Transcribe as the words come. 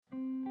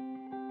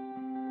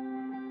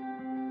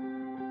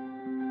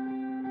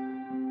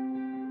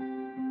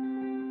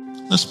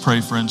Let's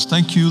pray, friends.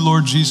 Thank you,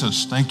 Lord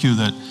Jesus. Thank you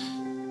that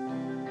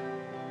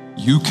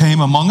you came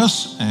among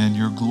us and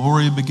your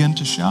glory began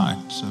to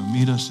shine. So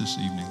meet us this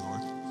evening,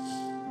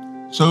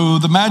 Lord. So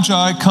the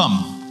Magi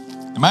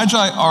come. The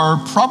Magi are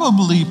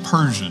probably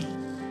Persian.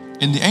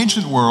 In the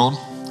ancient world,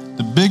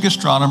 the big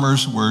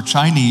astronomers were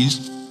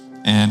Chinese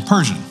and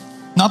Persian.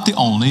 Not the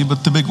only,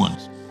 but the big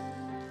ones.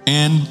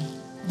 And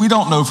we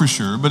don't know for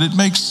sure, but it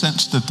makes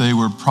sense that they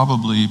were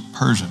probably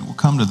Persian. We'll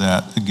come to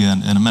that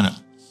again in a minute.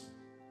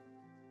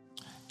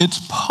 It's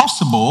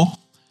possible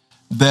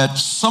that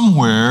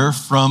somewhere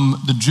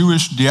from the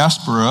Jewish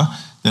diaspora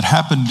that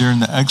happened during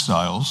the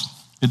exiles,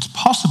 it's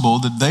possible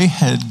that they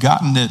had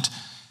gotten it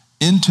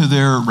into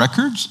their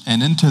records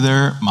and into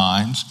their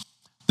minds,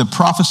 the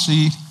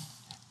prophecy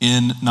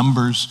in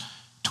Numbers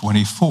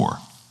 24.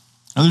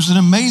 Now, there's an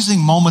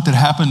amazing moment that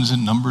happens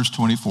in Numbers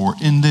 24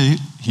 in the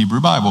Hebrew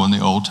Bible, in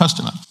the Old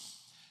Testament.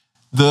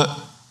 The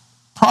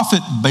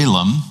prophet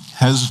Balaam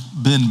has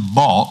been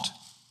bought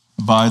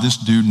by this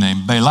dude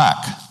named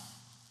Balak.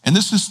 And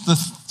this is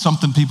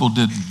something people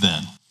did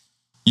then.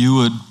 You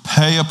would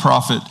pay a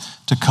prophet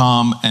to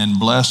come and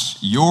bless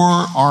your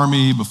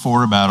army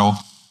before a battle.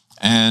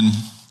 And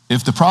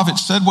if the prophet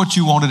said what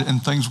you wanted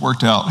and things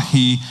worked out,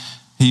 he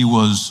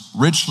was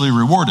richly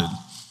rewarded.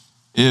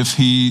 If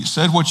he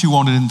said what you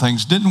wanted and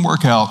things didn't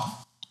work out,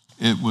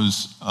 it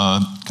was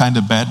kind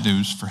of bad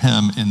news for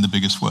him in the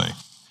biggest way.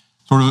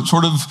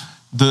 Sort of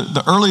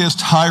the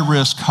earliest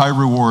high-risk,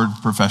 high-reward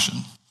profession.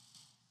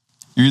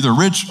 You're either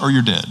rich or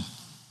you're dead.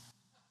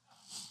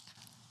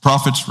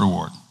 Prophet's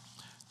reward.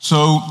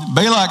 So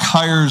Balak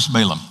hires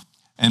Balaam,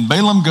 and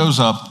Balaam goes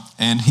up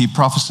and he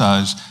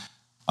prophesies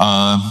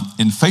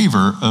in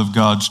favor of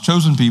God's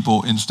chosen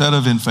people instead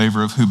of in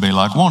favor of who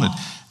Balak wanted.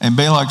 And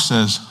Balak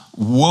says,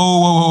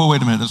 whoa,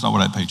 wait a minute, that's not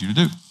what I paid you to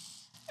do.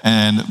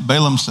 And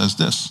Balaam says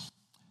this.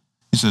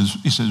 He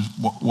says,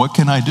 what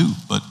can I do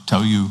but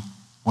tell you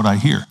what I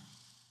hear?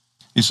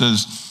 He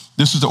says,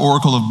 this is the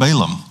oracle of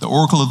Balaam, the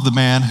oracle of the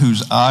man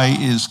whose eye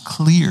is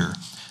clear,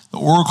 the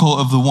oracle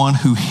of the one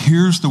who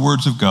hears the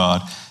words of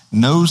God,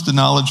 knows the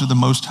knowledge of the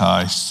Most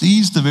High,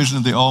 sees the vision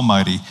of the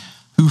Almighty,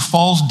 who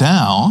falls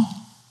down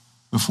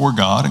before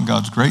God and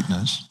God's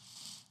greatness,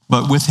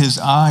 but with his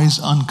eyes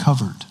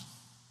uncovered.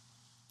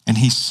 And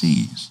he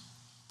sees.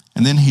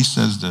 And then he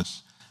says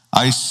this,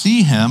 I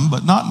see him,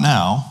 but not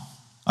now.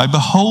 I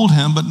behold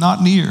him, but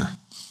not near.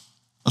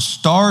 A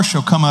star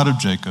shall come out of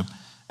Jacob,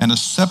 and a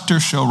scepter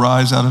shall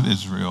rise out of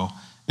Israel.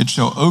 It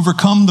shall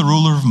overcome the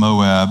ruler of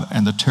Moab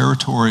and the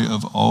territory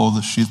of all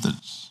the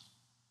Shithites.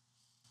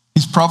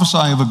 He's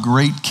prophesying of a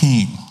great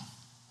king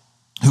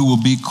who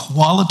will be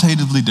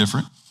qualitatively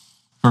different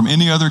from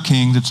any other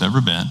king that's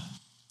ever been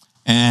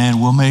and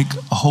will make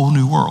a whole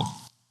new world.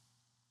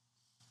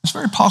 It's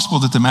very possible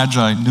that the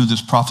Magi knew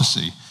this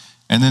prophecy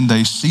and then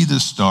they see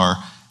this star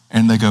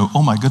and they go,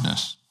 oh my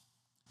goodness,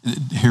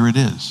 here it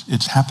is.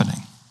 It's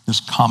happening. This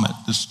comet,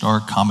 this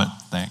star comet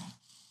thing.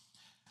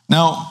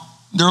 Now,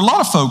 there are a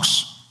lot of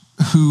folks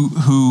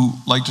who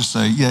like to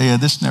say, yeah,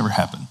 this never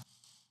happened.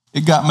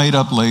 It got made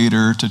up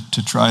later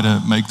to try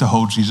to make the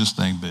whole Jesus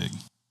thing big.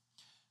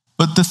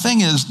 But the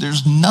thing is,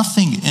 there's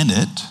nothing in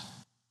it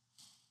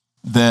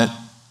that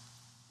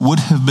would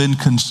have been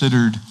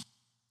considered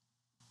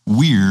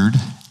weird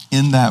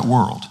in that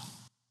world.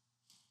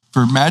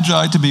 For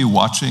Magi to be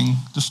watching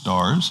the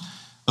stars,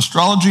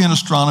 astrology and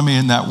astronomy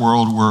in that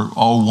world were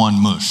all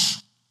one mush.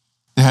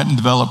 They hadn't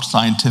developed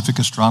scientific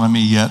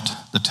astronomy yet.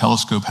 The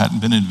telescope hadn't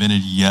been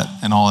invented yet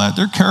and all that.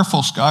 They're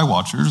careful sky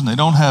watchers and they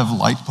don't have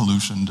light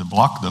pollution to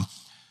block them.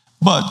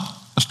 But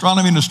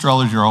astronomy and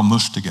astrology are all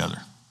mushed together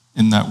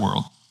in that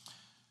world.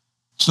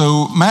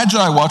 So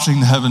Magi watching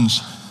the heavens,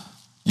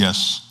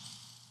 yes.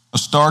 A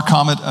star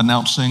comet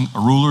announcing a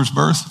ruler's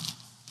birth,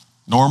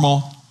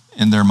 normal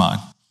in their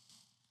mind.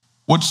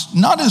 What's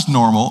not as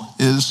normal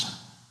is,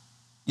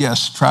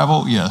 yes,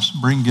 travel, yes.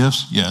 Bring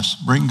gifts, yes.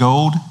 Bring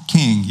gold,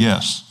 king,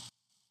 yes.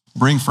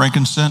 Bring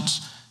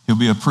frankincense, he'll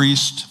be a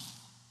priest.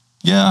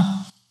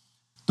 Yeah.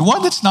 The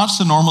one that's not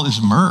so normal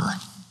is myrrh.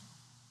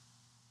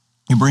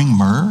 You bring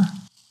myrrh.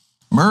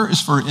 Myrrh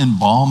is for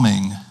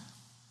embalming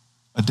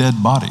a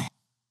dead body.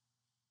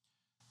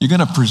 You're going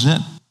to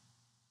present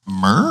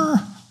myrrh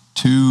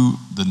to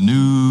the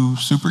new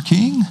super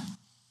king?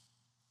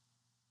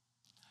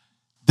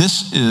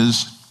 This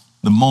is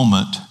the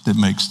moment that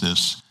makes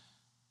this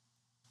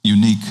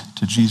unique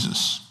to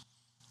Jesus.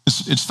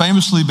 It's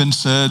famously been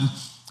said,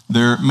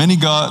 there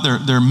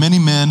are many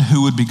men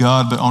who would be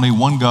God, but only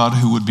one God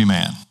who would be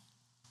man.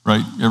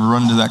 Right? You ever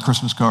run into that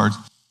Christmas card?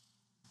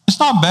 It's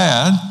not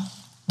bad,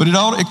 but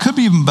it could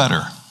be even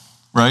better,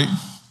 right?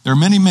 There are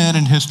many men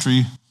in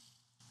history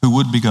who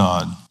would be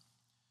God,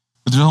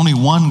 but there's only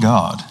one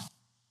God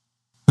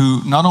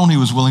who not only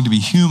was willing to be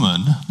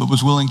human, but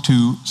was willing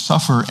to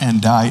suffer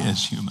and die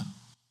as human.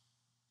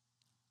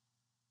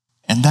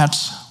 And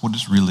that's what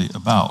it's really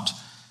about.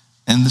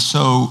 And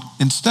so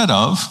instead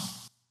of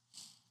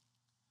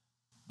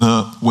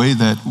the way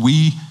that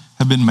we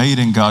have been made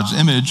in God's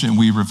image and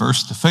we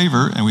reverse the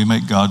favor and we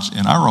make God's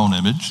in our own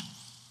image,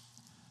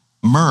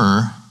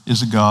 myrrh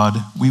is a God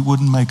we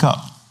wouldn't make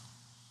up.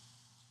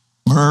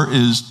 Myrrh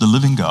is the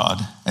living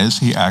God as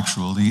he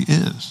actually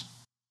is.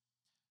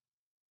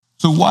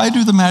 So why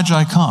do the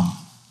Magi come?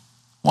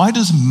 Why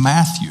does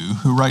Matthew,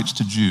 who writes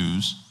to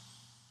Jews,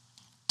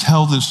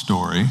 tell this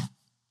story,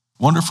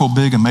 wonderful,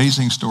 big,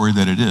 amazing story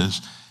that it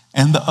is,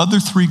 and the other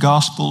three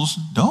Gospels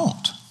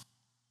don't?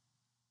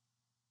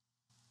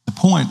 The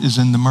point is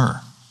in the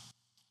myrrh.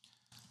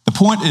 The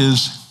point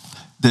is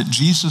that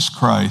Jesus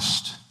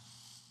Christ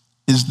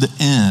is the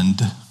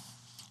end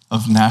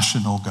of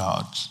national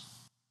gods.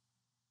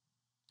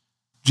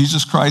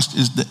 Jesus Christ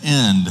is the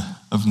end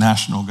of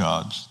national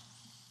gods.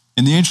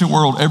 In the ancient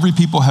world, every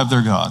people have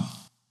their God.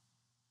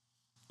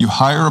 You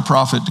hire a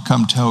prophet to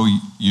come tell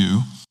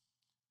you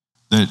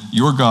that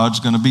your God's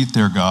going to beat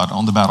their God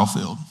on the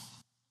battlefield.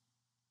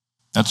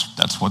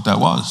 That's what that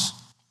was.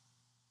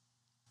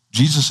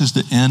 Jesus is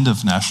the end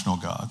of national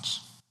gods.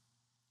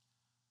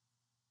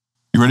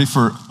 You ready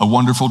for a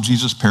wonderful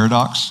Jesus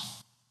paradox?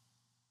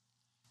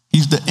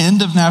 He's the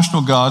end of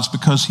national gods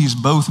because he's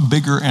both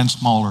bigger and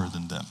smaller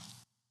than them.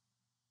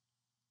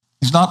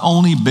 He's not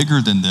only bigger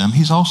than them,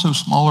 he's also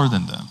smaller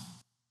than them.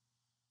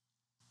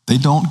 They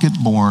don't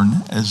get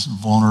born as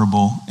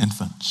vulnerable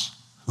infants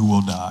who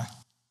will die.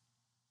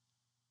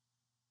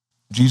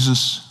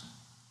 Jesus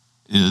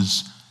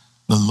is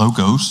the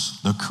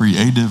Logos, the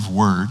creative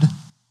word,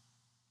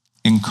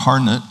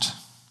 incarnate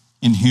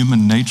in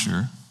human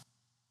nature.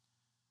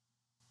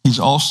 He's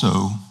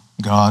also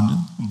God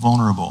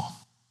vulnerable,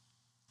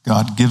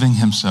 God giving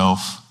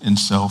himself in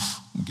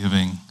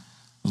self-giving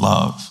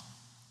love.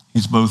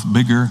 He's both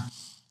bigger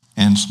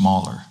and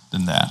smaller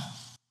than that.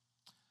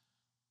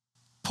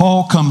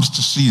 Paul comes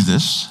to see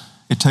this.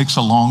 It takes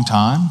a long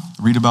time.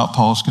 Read about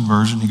Paul's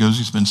conversion.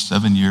 He spends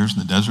 7 years in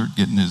the desert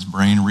getting his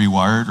brain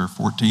rewired, or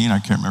 14. I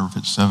can't remember if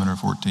it's 7 or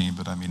 14,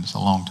 but it's a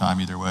long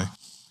time either way.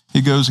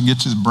 He goes and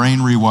gets his brain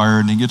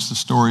rewired, and he gets the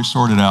story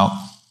sorted out.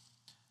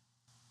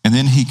 And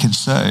then he can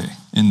say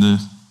in the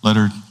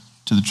letter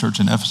to the church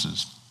in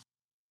Ephesus,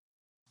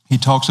 he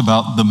talks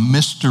about the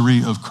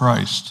mystery of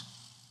Christ.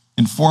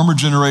 In former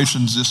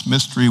generations, this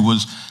mystery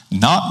was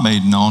not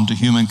made known to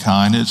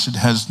humankind. It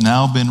has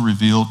now been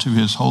revealed to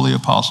his holy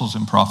apostles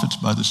and prophets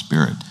by the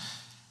Spirit,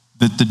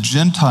 that the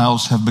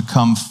Gentiles have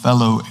become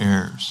fellow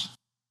heirs.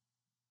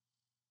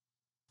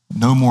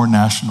 No more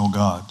national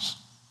gods.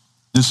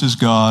 This is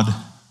God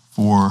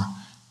for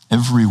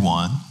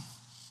everyone,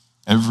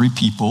 every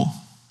people,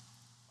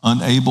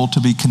 unable to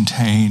be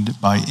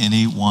contained by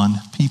any one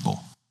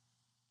people.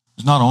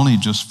 It's not only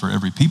just for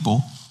every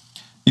people,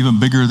 even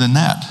bigger than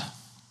that.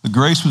 The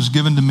grace was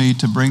given to me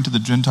to bring to the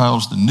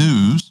Gentiles the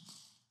news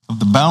of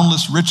the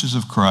boundless riches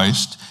of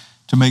Christ,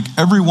 to make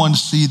everyone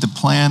see the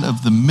plan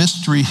of the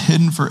mystery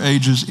hidden for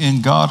ages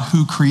in God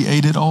who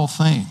created all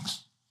things.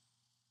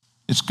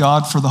 It's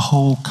God for the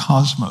whole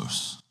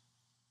cosmos.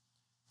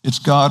 It's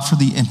God for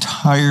the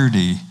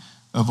entirety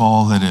of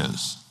all that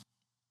is.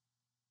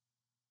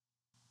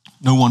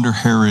 No wonder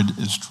Herod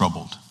is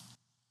troubled.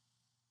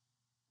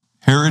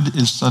 Herod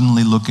is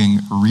suddenly looking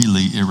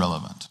really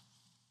irrelevant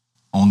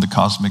on the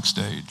cosmic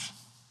stage,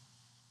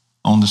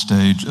 on the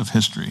stage of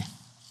history.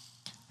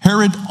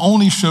 Herod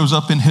only shows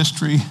up in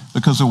history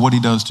because of what he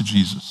does to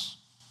Jesus.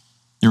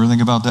 You ever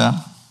think about that?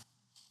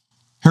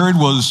 Herod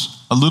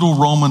was a little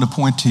Roman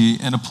appointee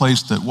in a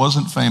place that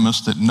wasn't famous,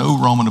 that no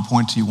Roman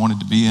appointee wanted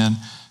to be in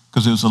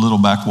because it was a little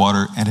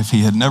backwater, and if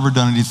he had never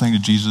done anything to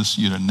Jesus,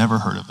 you'd have never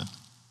heard of it.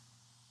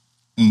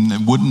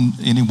 And wouldn't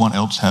anyone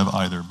else have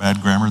either.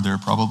 Bad grammar there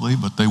probably,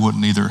 but they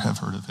wouldn't either have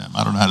heard of him.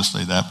 I don't know how to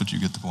say that, but you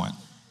get the point.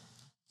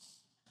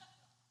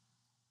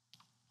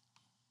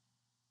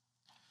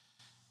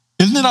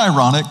 Isn't it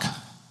ironic?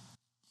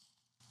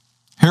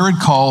 Herod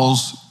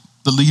calls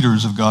the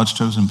leaders of God's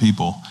chosen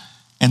people,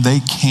 and they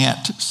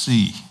can't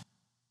see.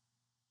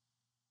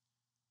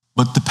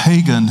 But the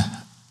pagan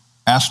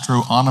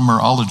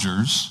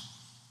astronomers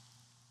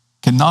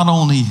can not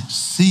only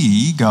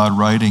see God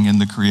writing in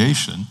the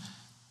creation,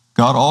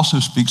 God also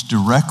speaks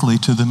directly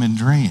to them in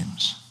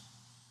dreams.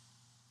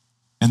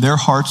 And their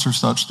hearts are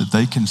such that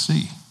they can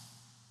see,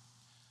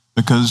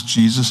 because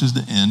Jesus is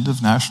the end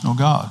of national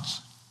gods.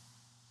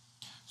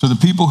 So the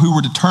people who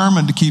were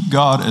determined to keep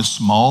God as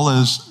small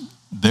as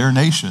their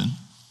nation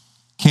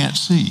can't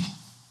see.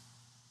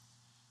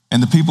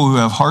 And the people who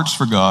have hearts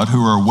for God,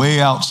 who are way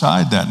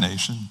outside that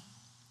nation,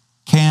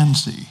 can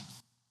see.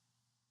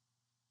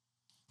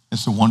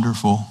 It's a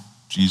wonderful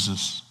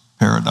Jesus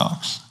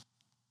paradox.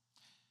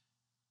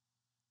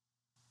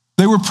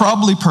 They were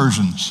probably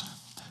Persians.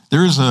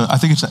 There is I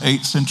think it's an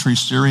 8th century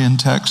Syrian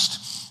text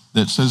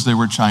that says they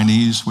were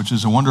Chinese, which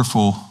is a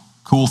wonderful,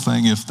 cool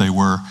thing if they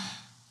were.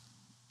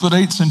 But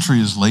 8th century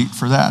is late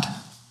for that.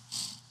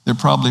 They're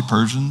probably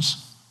Persians.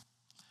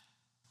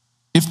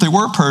 If they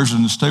were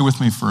Persians, stay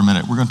with me for a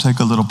minute. We're going to take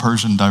a little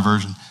Persian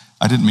diversion.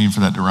 I didn't mean for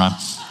that to rhyme.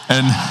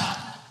 And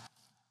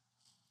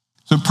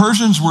so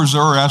Persians were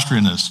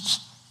Zoroastrianists,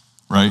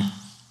 right?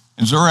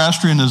 And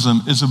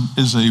Zoroastrianism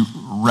is a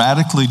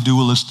radically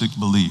dualistic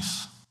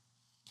belief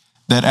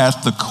that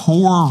at the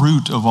core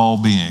root of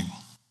all being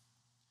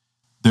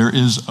There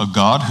is a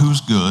God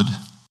who's good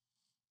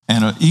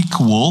and an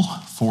equal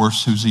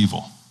force who's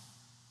evil.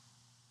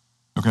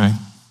 Okay?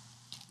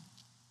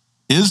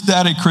 Is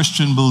that a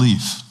Christian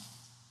belief?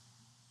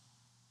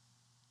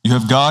 You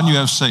have God and you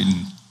have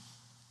Satan.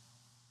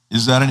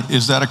 Is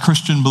that a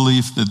Christian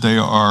belief that they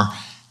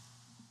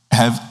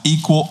have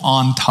equal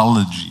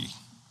ontology?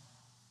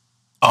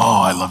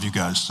 Oh, I love you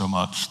guys so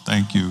much.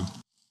 Thank you.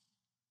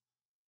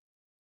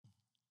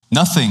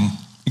 Nothing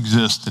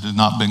exists that has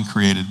not been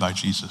created by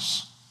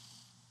Jesus,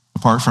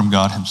 apart from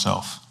God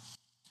himself.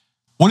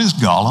 What is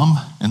Gollum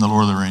in The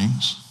Lord of the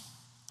Rings?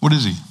 What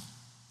is he?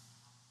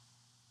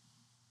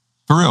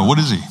 For real, what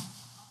is he?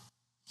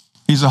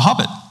 He's a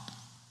hobbit.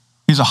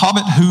 He's a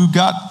hobbit who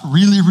got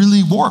really,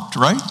 really warped,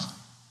 right?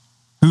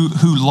 Who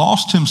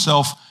lost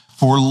himself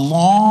for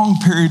long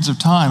periods of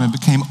time and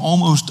became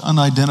almost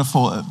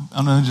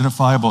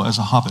unidentifiable as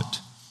a hobbit.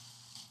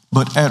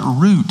 But at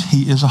root,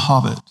 he is a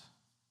hobbit.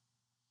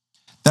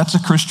 That's a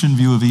Christian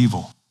view of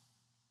evil.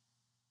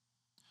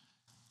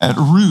 At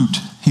root,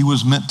 he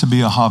was meant to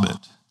be a hobbit.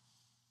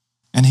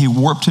 And he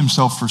warped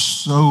himself for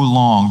so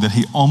long that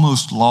he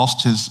almost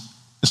lost his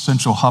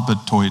essential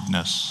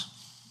hobbitoidness.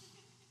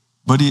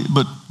 But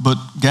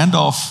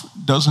Gandalf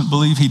doesn't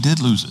believe he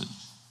did lose it.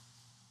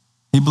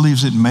 He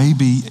believes it may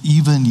be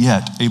even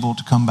yet able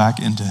to come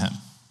back into him.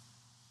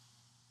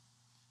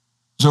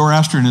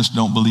 Zoroastrianists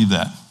don't believe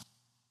that.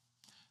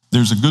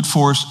 There's a good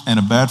force and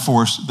a bad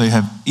force. They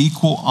have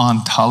equal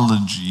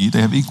ontology.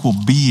 They have equal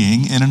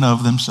being in and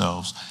of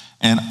themselves.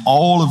 And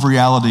all of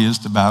reality is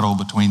the battle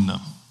between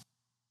them.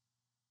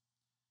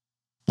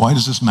 Why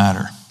does this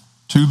matter?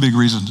 Two big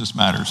reasons this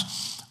matters.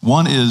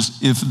 One is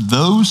if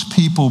those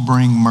people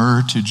bring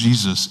myrrh to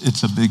Jesus,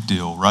 it's a big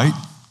deal, right?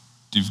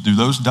 Do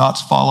those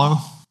dots follow?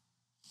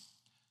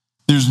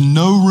 There's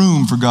no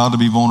room for God to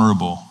be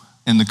vulnerable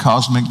in the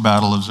cosmic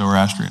battle of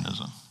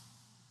Zoroastrianism.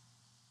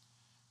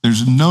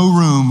 There's no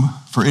room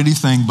for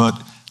anything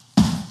but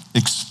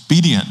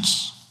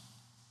expedience.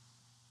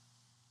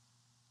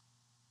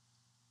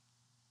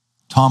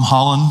 Tom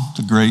Holland,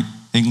 the great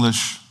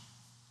English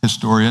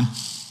historian,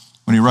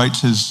 when he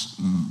writes his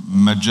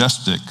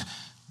majestic,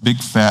 big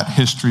fat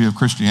history of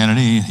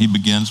Christianity, he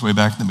begins way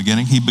back in the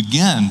beginning. He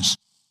begins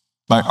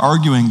by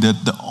arguing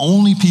that the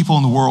only people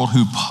in the world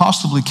who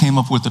possibly came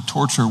up with a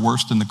torture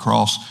worse than the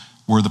cross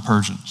were the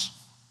Persians.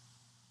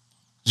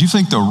 Do you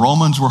think the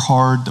Romans were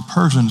hard? The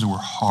Persians were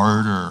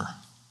harder.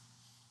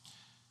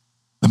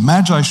 The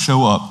Magi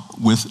show up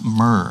with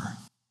myrrh.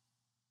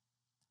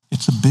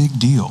 It's a big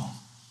deal.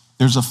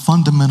 There's a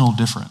fundamental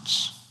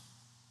difference.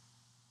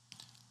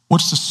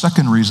 What's the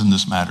second reason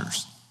this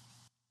matters?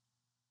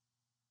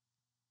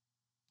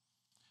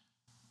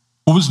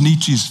 What was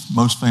Nietzsche's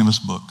most famous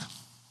book?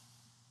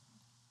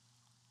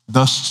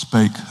 Thus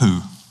spake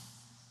who?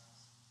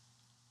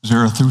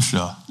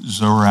 Zarathustra,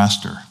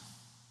 Zoroaster.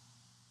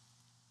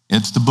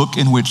 It's the book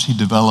in which he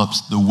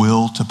develops the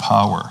will to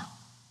power.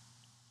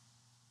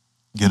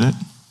 Get it?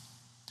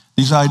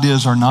 These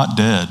ideas are not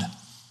dead.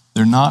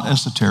 They're not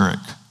esoteric.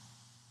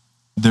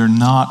 They're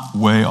not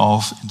way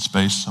off in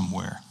space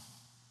somewhere.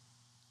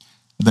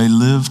 They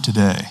live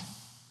today.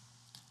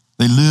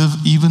 They live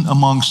even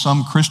among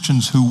some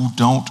Christians who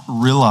don't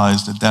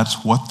realize that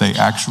that's what they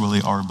actually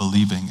are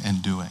believing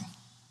and doing.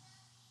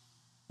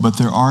 But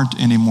there aren't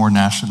any more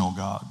national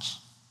gods.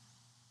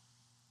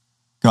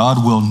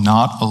 God will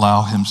not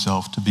allow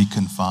himself to be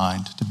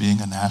confined to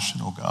being a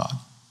national God.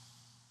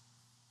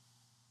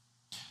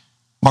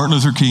 Martin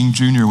Luther King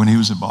Jr., when he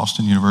was at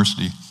Boston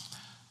University,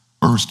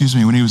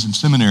 when he was in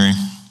seminary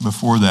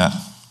before that,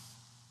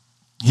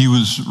 he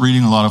was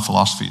reading a lot of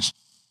philosophies.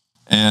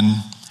 And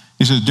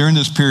he said, during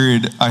this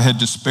period, I had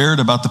despaired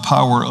about the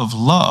power of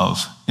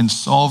love in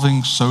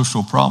solving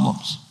social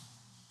problems.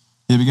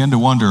 He began to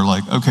wonder,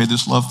 okay,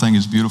 this love thing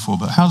is beautiful,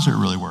 but how does it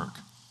really work?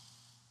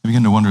 He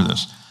began to wonder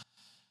this.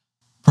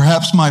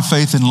 Perhaps my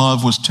faith in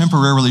love was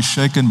temporarily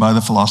shaken by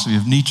the philosophy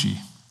of Nietzsche.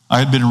 I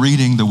had been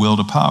reading The Will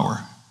to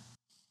Power.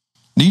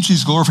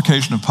 Nietzsche's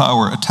glorification of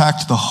power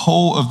attacked the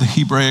whole of the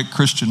Hebraic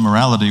Christian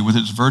morality with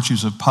its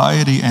virtues of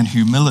piety and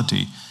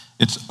humility,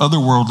 its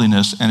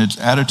otherworldliness, and its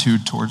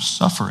attitude towards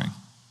suffering.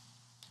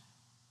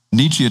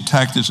 Nietzsche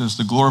attacked this as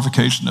the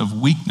glorification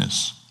of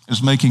weakness,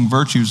 as making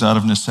virtues out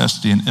of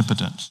necessity and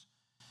impotence.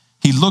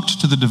 He looked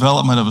to the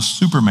development of a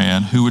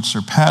Superman who would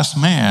surpass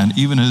man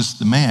even as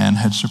the man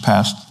had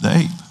surpassed the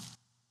ape.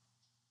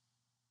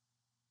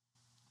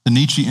 The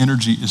Nietzsche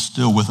energy is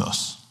still with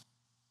us.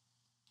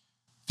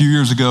 A few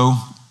years ago,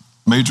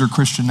 major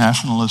Christian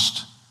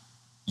nationalist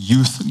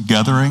youth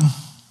gathering,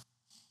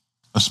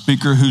 a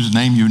speaker whose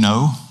name you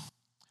know,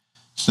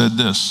 said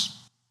this.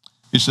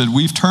 He said,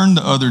 we've turned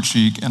the other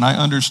cheek, and I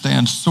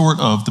understand sort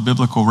of the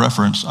biblical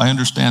reference. I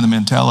understand the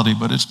mentality,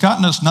 but it's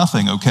gotten us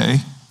nothing, okay?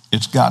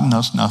 It's gotten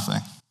us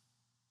nothing.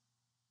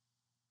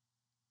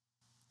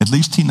 At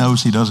least he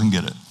knows he doesn't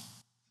get it.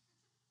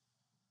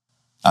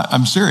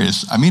 I'm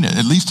serious. I mean it.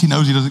 At least he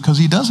knows he doesn't, because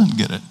he doesn't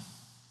get it.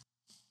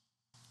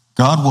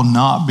 God will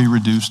not be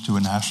reduced to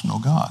a national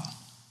God.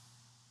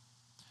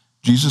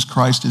 Jesus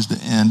Christ is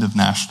the end of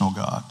national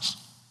gods.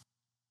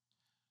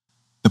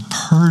 The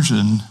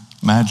Persian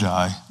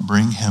Magi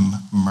bring him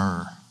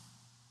myrrh.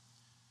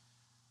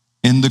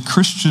 In the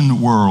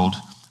Christian world,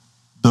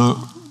 the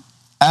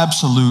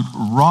absolute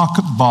rock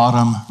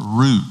bottom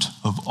root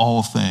of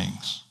all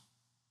things,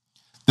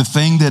 the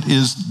thing that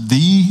is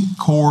the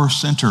core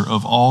center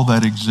of all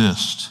that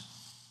exists,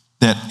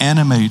 that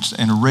animates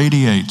and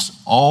radiates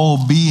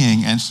all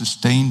being and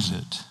sustains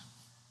it,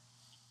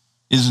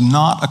 is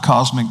not a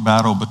cosmic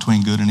battle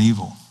between good and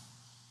evil.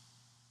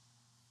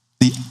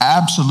 The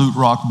absolute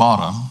rock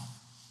bottom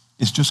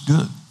is just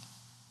good.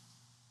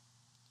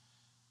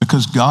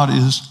 Because God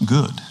is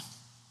good.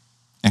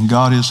 And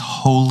God is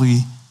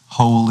holy,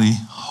 holy,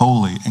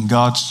 holy. And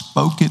God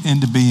spoke it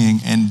into being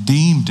and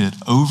deemed it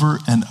over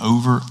and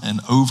over and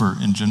over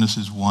in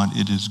Genesis 1.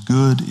 It is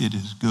good, it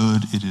is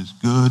good, it is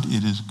good,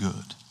 it is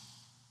good.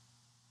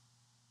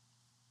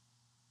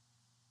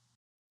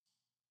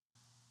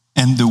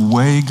 And the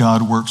way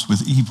God works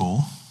with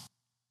evil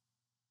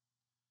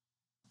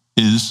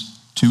is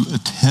to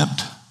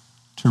attempt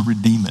to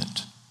redeem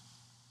it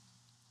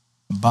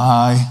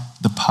by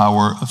the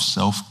power of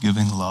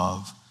self-giving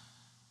love,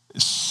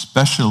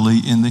 especially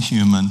in the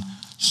human,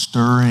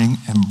 stirring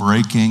and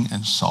breaking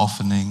and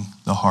softening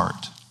the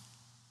heart.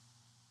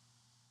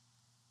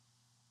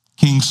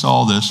 King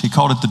saw this. He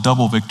called it the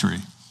double victory.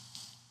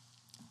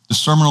 The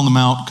Sermon on the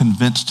Mount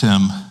convinced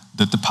him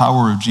that the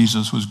power of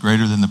Jesus was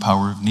greater than the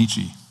power of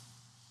Nietzsche.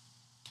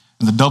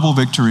 And the double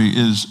victory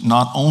is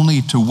not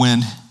only to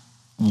win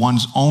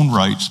one's own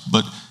rights,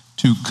 but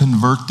to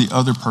convert the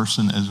other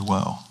person as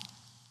well.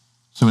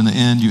 So in the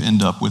end, you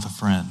end up with a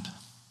friend.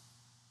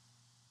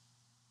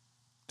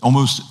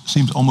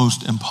 Seems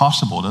almost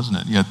impossible, doesn't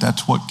it? Yet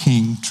that's what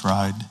King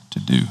tried to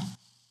do.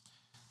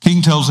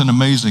 King tells an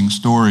amazing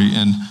story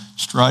in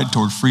Stride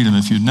Toward Freedom.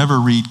 If you've never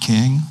read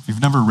King, if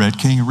you've never read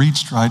King, read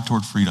Stride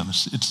Toward Freedom.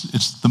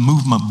 It's the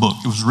movement book.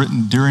 It was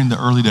written during the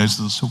early days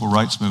of the civil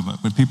rights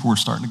movement when people were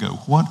starting to go,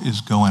 what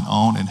is going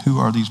on and who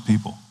are these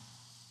people?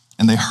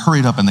 And they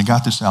hurried up and they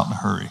got this out in a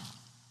hurry.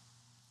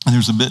 And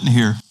there's a bit in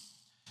here.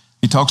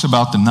 He talks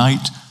about the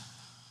night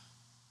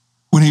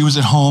when he was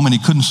at home and he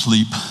couldn't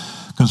sleep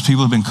because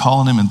people had been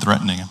calling him and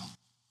threatening him.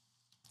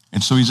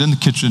 And so he's in the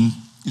kitchen,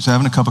 he's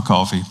having a cup of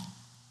coffee,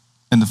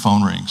 and the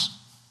phone rings.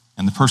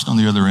 And the person on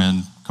the other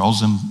end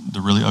calls him the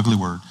really ugly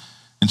word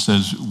and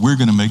says, we're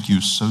going to make you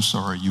so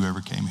sorry you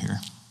ever came here.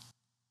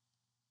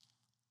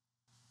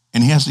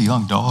 And he has a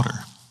young daughter.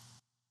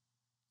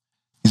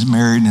 He's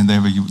married and they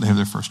have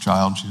their first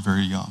child. She's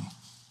very young.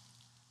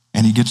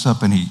 And he gets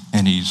up and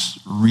he's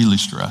really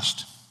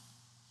stressed.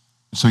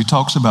 So he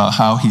talks about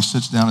how he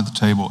sits down at the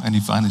table and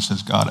he finally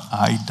says, God,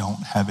 I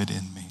don't have it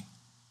in me.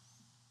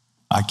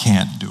 I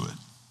can't do it.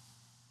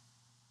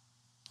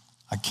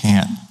 I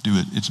can't do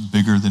it. It's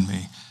bigger than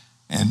me.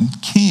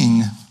 And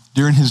King,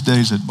 during his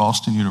days at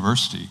Boston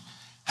University,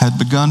 had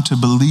begun to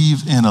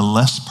believe in a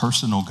less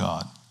personal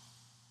God.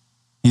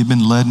 He had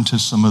been led into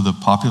some of the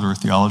popular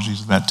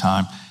theologies of that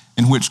time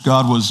in which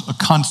God was a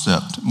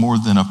concept more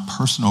than a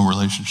personal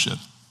relationship.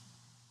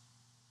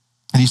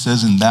 And he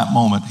says in that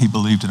moment, he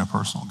believed in a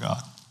personal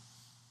God.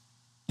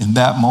 In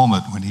that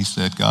moment when he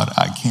said, God,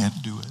 I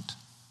can't do it.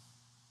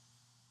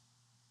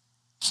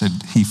 He said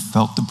he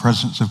felt the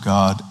presence of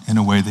God in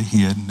a way that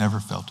he had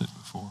never felt it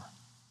before.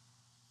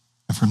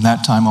 And from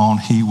that time on,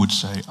 he would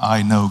say,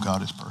 I know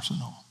God is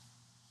personal.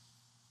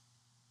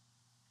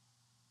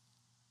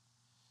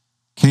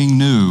 King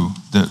knew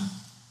that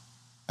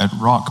at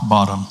rock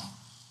bottom,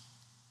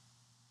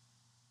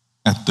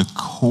 at the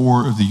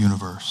core of the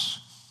universe,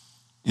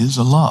 is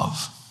a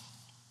love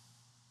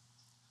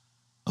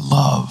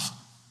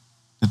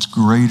that's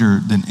greater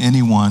than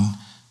anyone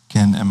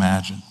can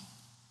imagine.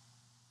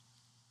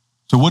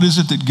 So what is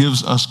it that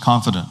gives us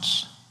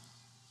confidence?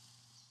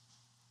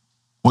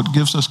 What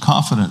gives us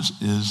confidence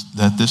is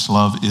that this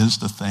love is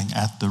the thing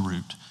at the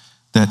root,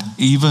 that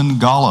even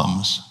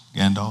golems,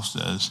 Gandalf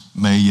says,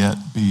 may yet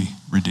be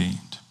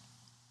redeemed.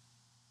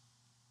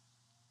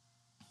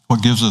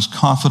 What gives us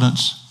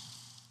confidence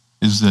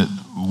is that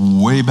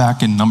way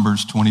back in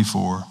Numbers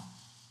 24,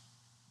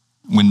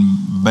 when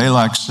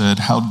Balak said,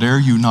 how dare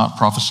you not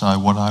prophesy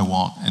what I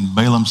want? And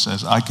Balaam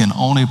says, I can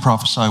only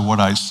prophesy what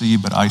I see,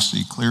 but I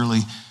see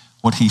clearly.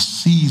 What he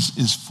sees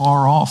is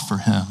far off for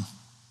him.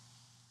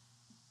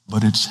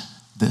 But it's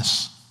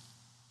this: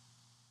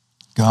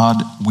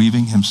 God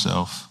weaving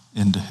himself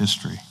into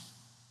history.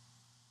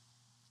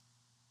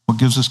 What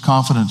gives us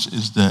confidence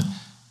is that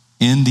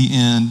in the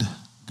end,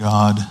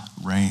 God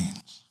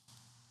reigns.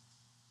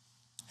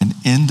 And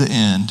in the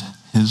end,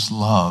 his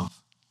love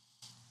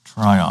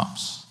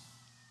triumphs.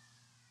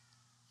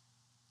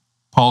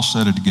 Paul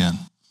said it again.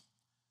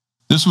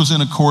 This was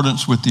in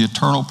accordance with the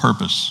eternal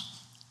purpose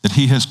that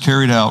he has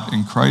carried out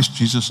in Christ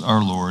Jesus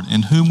our Lord,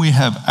 in whom we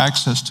have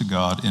access to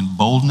God in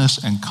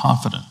boldness and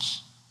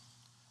confidence.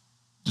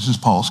 This is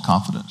Paul's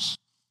confidence.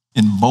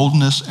 In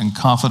boldness and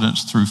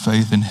confidence through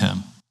faith in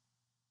him.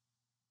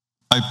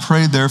 I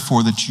pray,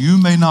 therefore, that you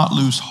may not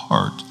lose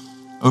heart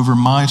over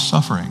my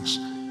sufferings,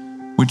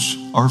 which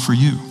are for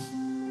you,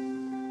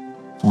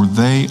 for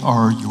they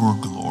are your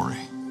glory.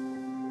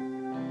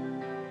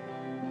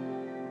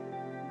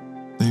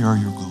 They are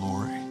your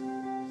glory.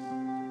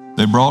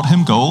 They brought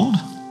him gold,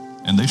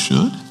 and they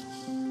should.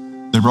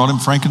 They brought him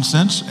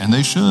frankincense, and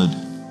they should.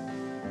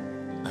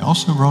 They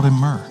also brought him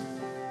myrrh.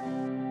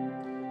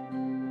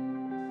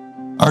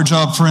 Our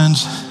job,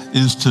 friends,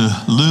 is to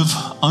live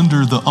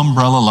under the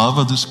umbrella love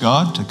of this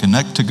God, to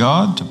connect to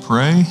God, to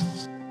pray,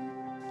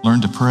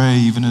 learn to pray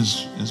even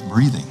as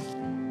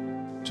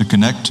breathing, to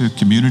connect to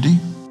community.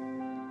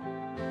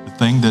 The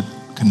thing that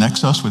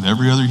connects us with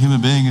every other human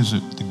being is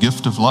the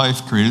gift of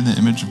life created in the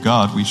image of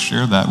God. We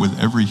share that with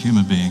every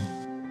human being.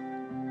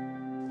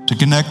 To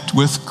connect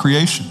with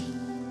creation,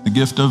 the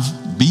gift of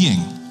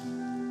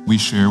being, we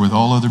share with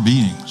all other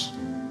beings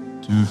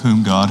to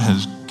whom God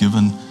has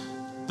given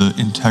the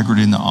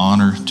integrity and the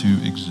honor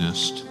to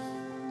exist.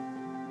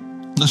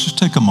 Let's just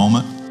take a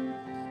moment,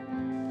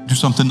 do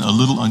something a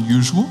little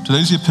unusual.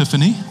 Today's the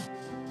Epiphany.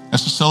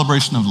 That's the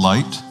celebration of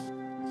light.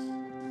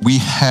 We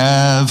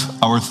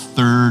have our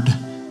third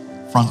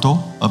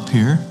frontal up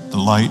here. The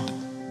light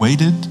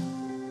waited,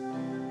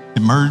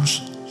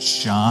 emerged,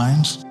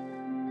 shines.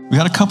 We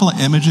got a couple of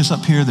images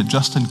up here that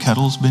Justin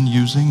Kettle's been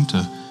using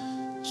to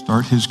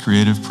start his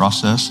creative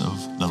process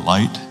of the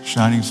light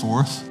shining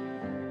forth.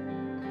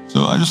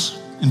 So I just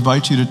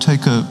invite you to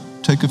take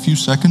a few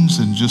seconds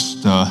and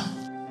just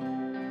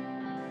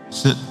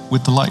sit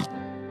with the light.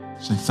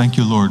 Say, thank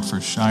you, Lord, for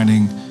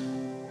shining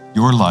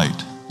your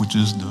light, which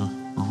is the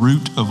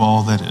root of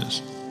all that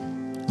is.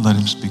 Let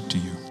him speak to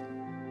you.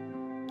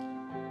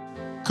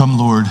 Come,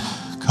 Lord,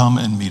 come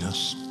and meet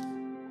us.